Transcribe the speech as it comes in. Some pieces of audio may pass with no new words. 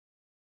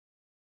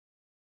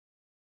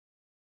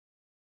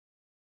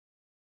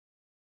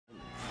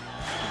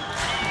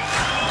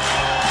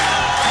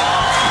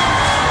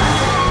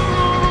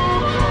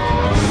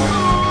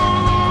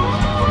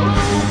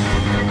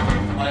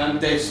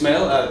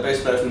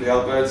from the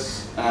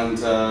Yardbirds, and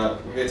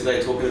we're here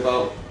today talking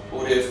about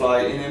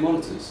Audiofly in-ear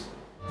monitors.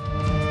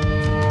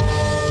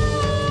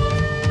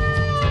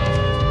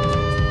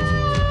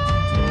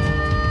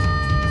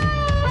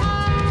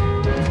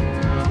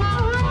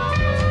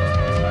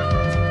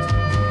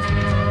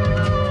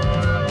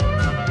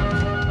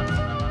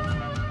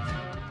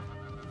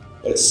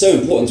 It's so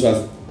important to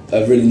have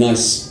a really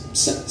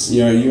nice,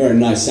 your own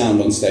nice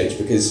sound on stage,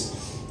 because,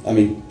 I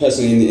mean,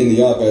 personally in the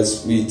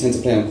Yardbirds we tend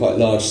to play on quite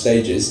large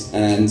stages,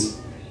 and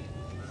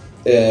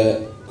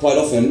quite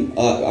often,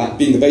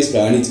 being the bass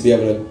player, I need to be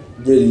able to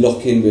really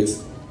lock in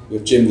with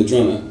Jim, the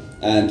drummer,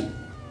 and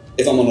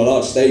if I'm on a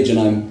large stage and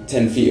I'm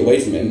 10 feet away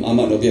from him, I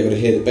might not be able to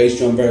hear the bass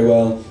drum very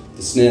well,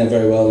 the snare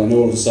very well, and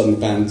all of a sudden the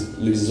band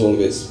loses all of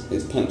its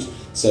punch.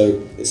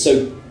 So it's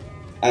so,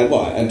 and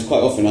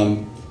quite often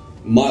I'm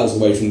miles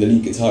away from the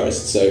lead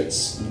guitarist, so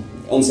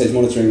onstage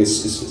monitoring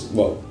is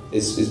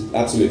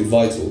absolutely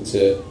vital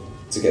to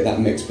get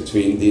that mix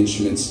between the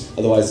instruments.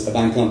 Otherwise, a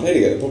band can't play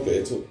together properly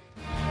at all.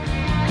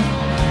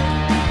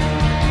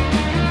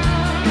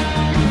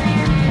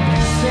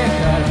 Sick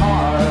at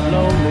heart,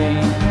 lonely,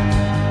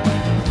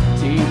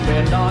 deep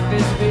in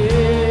darkness,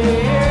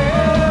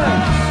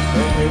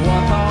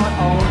 everyone thought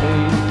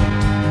only,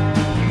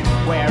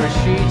 where is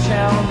she?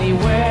 Tell me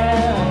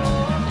where.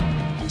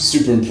 I'm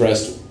super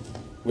impressed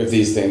with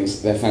these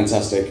things. They're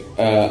fantastic.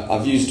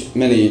 I've used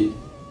many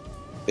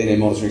in-ear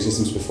monitoring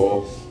systems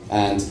before,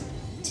 and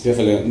to be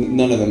perfectly,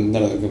 none of them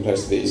come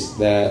close to these.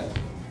 They're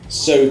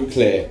so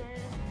clear.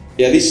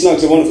 Yeah, these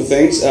Snugs are wonderful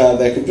things.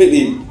 They're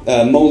completely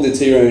moulded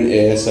to your own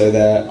ear, so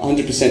they're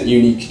 100%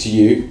 unique to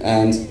you,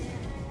 and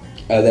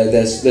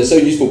they're so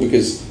useful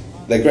because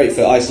they're great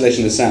for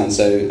isolation of sound.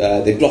 So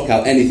they block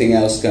out anything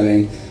else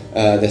going.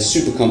 They're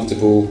super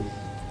comfortable.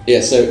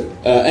 Yeah, so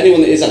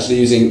anyone that is actually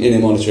using in-ear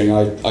monitoring,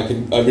 I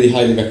really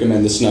highly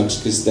recommend the Snugs,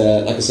 because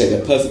they're, like I say,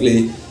 they're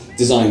perfectly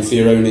designed for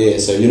your own ear,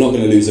 so you're not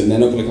going to lose them. They're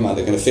not going to come out.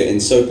 They're going to fit in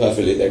so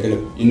perfectly. They're going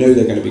to,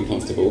 they're going to be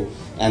comfortable.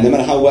 And no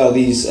matter how well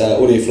these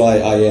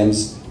Audiofly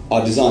IEMs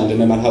are designed, and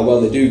no matter how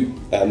well they do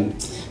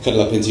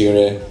cuddle up into your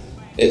ear,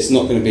 it's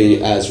not going to be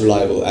as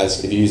reliable as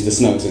if you use the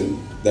Snugs and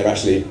they're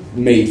actually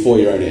made for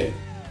your own ear.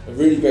 A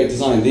really great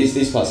design.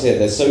 These parts here,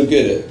 they're so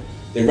good.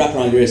 They wrap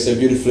around your ear so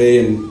beautifully,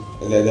 and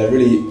they're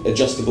really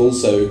adjustable,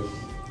 so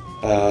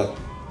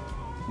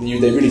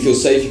they really feel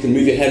safe. You can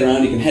move your head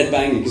around, you can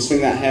headbang, you can swing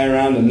that hair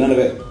around, and none of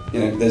it,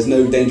 there's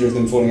no danger of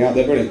them falling out.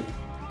 They're brilliant.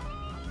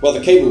 Well,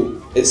 the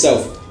cable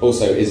itself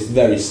also is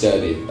very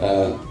sturdy.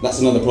 That's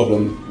another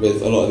problem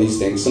with a lot of these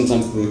things.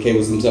 Sometimes the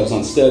cables themselves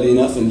aren't sturdy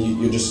enough, and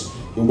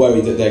you're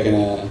worried that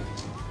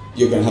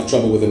you're gonna have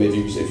trouble with them if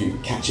you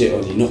catch it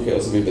or you knock it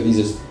or something. But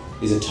these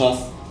are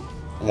tough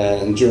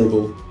and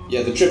durable.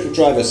 Yeah, the triple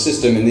driver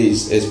system in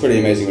these is pretty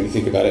amazing when you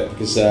think about it,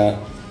 because to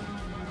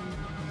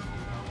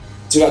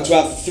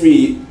have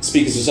 3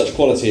 speakers of such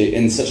quality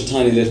in such a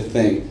tiny little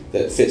thing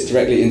that fits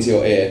directly into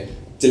your ear,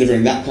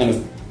 delivering that kind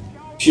of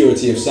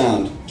purity of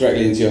sound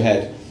directly into your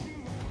head,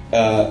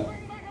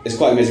 is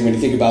quite amazing when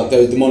you think about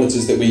the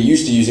monitors that we're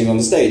used to using on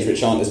the stage,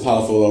 which aren't as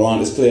powerful or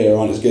aren't as clear or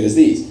aren't as good as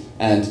these,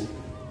 and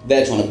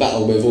they're trying to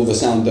battle with all the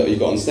sound that you've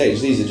got on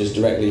stage. These are just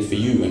directly for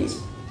you, and it's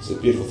a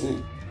beautiful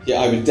thing. Yeah,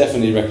 I would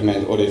definitely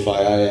recommend Audiofly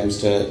IEMs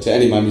to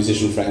any of my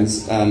musician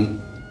friends. I mean,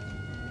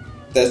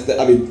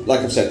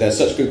 like I've said, they're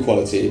such good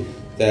quality.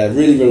 They're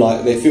really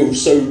reliable. They feel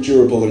so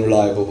durable and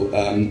reliable.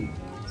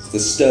 They're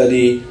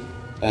sturdy,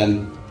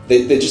 and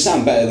they just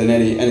sound better than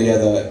any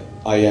other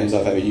IEMs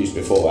I've ever used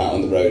before out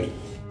on the road.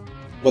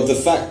 But the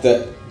fact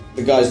that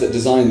the guys that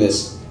designed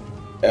this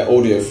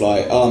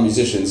Audiofly are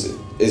musicians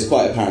is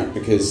quite apparent,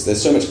 because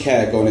there's so much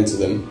care going into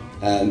them,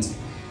 and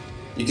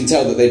you can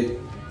tell that the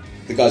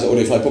guys at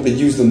Audiofly probably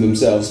use them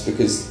themselves,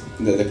 because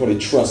they probably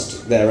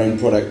trust their own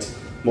product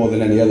more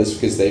than any others,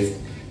 because they've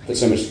put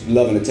so much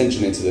love and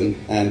attention into them.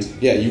 And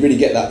yeah, you really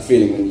get that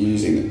feeling when you're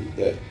using them,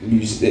 that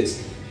it's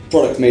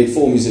product made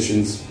for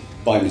musicians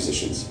by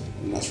musicians,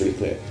 and that's really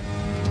clear.